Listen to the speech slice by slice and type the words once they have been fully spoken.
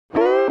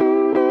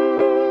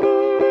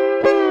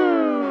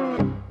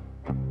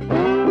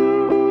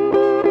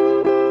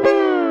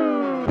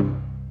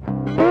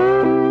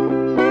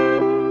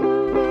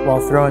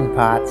While throwing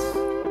pots,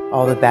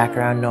 all the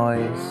background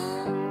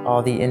noise,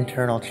 all the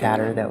internal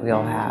chatter that we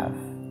all have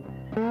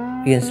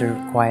begins to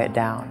quiet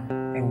down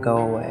and go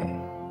away.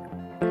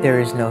 There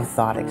is no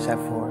thought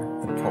except for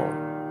the pull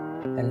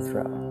and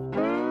throw.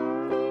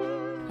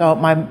 So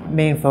my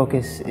main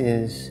focus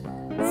is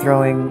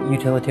throwing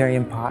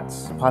utilitarian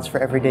pots for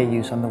everyday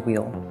use on the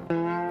wheel.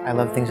 I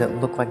love things that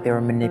look like they were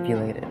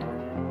manipulated.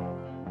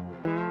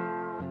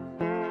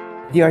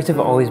 The arts have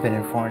always been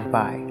informed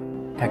by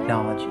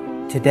technology.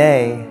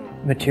 Today,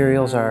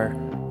 materials are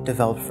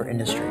developed for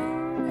industry,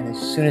 and as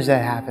soon as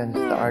that happens,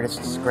 the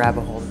artists grab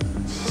a hold of it.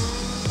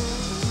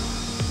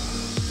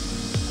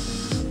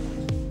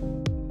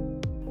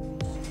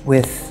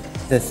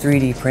 With the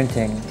 3D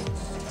printing,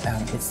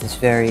 it's this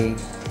very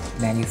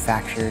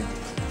manufactured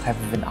type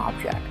of an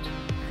object.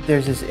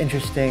 There's this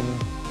interesting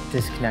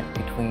disconnect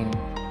between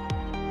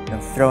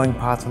throwing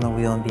pots on the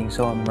wheel and being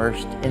so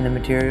immersed in the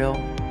material,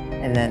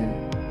 and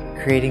then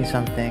creating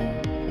something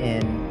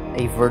in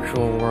a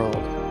virtual world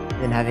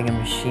and having a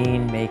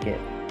machine make it.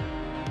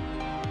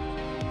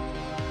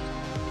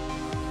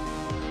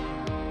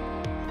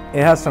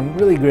 It has some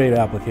really great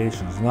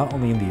applications, not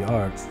only in the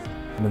arts,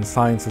 but in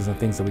sciences and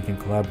things that we can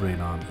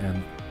collaborate on.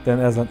 And then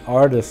as an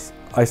artist,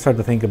 I started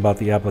to think about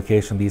the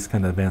application these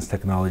kind of advanced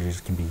technologies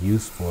can be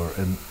used for,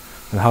 and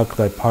how could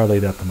I parlay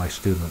that to my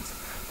students,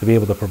 to be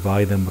able to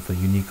provide them with a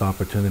unique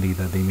opportunity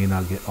that they may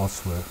not get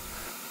elsewhere.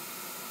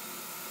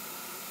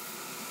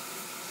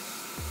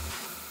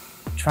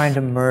 Trying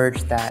to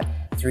merge that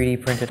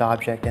 3D printed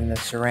object in the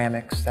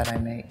ceramics that I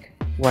make.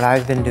 What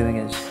I've been doing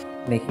is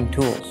making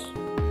tools.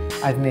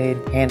 I've made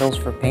handles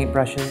for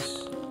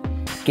paintbrushes,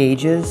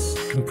 gauges,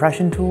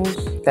 compression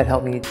tools that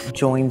help me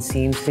join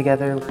seams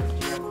together.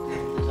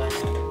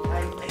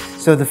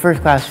 So the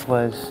first class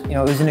was, it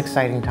was an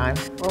exciting time.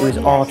 It was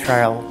all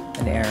trial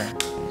and error.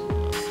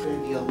 It's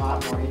going to be a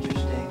lot more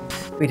interesting.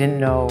 We didn't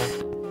know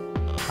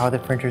how the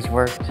printers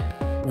worked.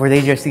 Were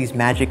they just these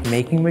magic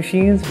making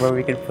machines where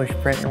we could push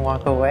print and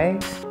walk away?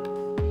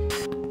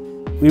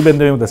 We've been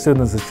doing with the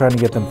students is trying to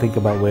get them to think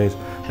about ways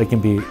that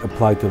can be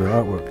applied to their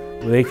artwork.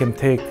 Where they can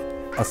take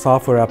a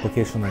software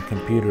application on a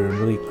computer and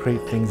really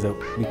create things that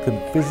we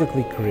couldn't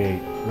physically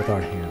create with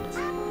our hands.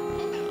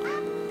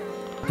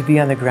 To be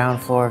on the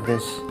ground floor of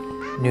this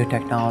new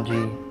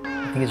technology,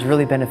 I think is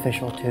really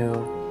beneficial to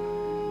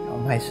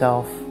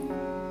myself.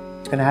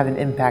 It's going to have an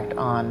impact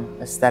on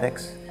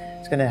aesthetics.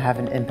 It's going to have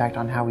an impact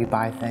on how we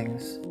buy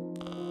things.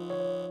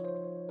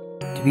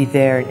 To be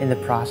there in the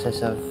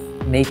process of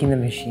making the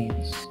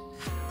machines,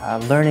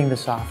 learning the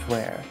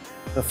software,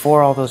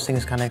 before all those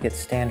things kind of get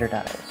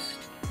standardized,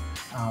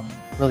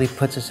 really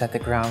puts us at the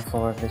ground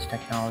floor of this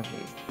technology.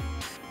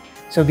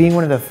 So being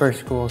one of the first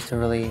schools to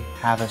really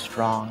have a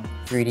strong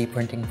 3D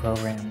printing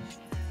program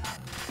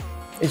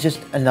is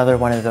just another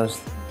one of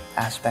those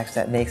aspects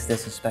that makes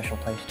this a special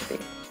place to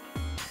be.